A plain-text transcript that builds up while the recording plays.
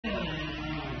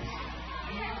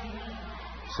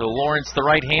So Lawrence, the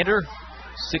right-hander,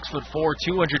 6'4",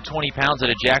 220 pounds out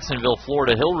of Jacksonville,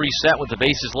 Florida. He'll reset with the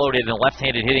bases loaded and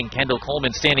left-handed hitting Kendall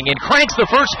Coleman standing in. Cranks the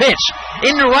first pitch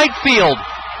into right field.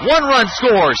 1 run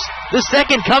scores. The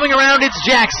second coming around, it's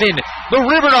Jackson. The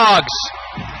RiverDogs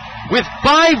with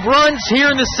 5 runs here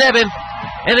in the 7th,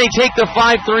 and they take the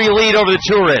 5-3 lead over the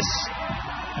Tourists.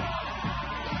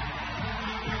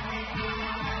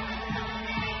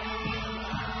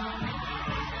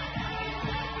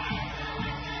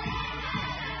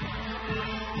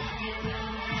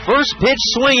 First pitch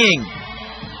swinging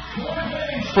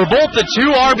for both the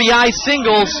 2 RBI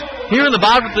singles here in the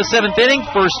bottom of the 7th inning.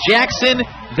 First Jackson,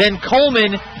 then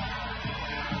Coleman.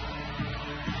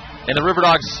 And the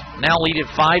RiverDogs now lead at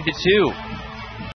 5-2.